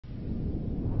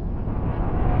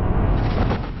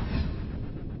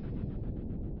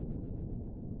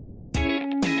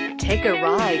Take a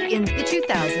ride in the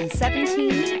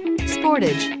 2017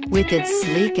 Sportage. With its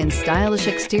sleek and stylish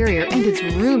exterior and its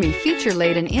roomy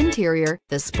feature-laden interior,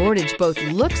 the Sportage both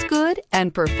looks good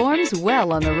and performs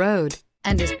well on the road,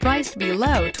 and is priced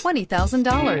below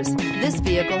 $20,000. This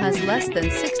vehicle has less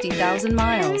than 60,000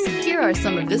 miles. Here are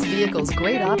some of this vehicle's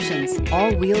great options: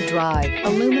 all-wheel drive,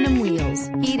 aluminum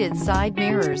wheels, heated side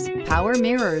mirrors, power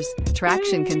mirrors,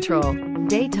 traction control,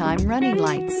 daytime running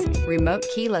lights, remote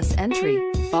keyless entry,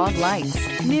 fog lights,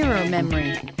 mirror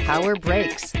memory, power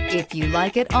brakes. If you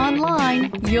like it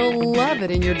online, you'll love it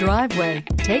in your driveway.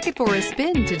 Take it for a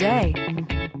spin today.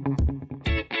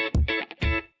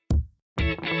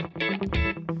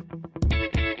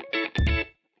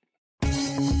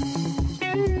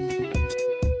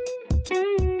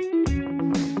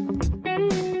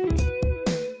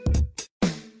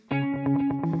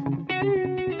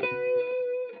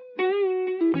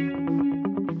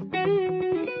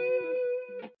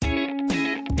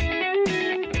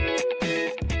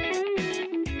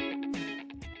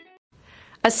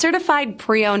 A certified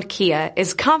pre-owned Kia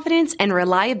is confidence and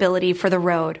reliability for the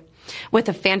road. With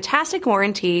a fantastic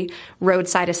warranty,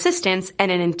 roadside assistance,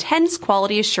 and an intense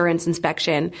quality assurance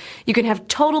inspection, you can have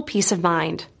total peace of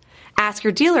mind. Ask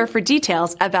your dealer for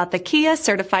details about the Kia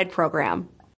Certified program.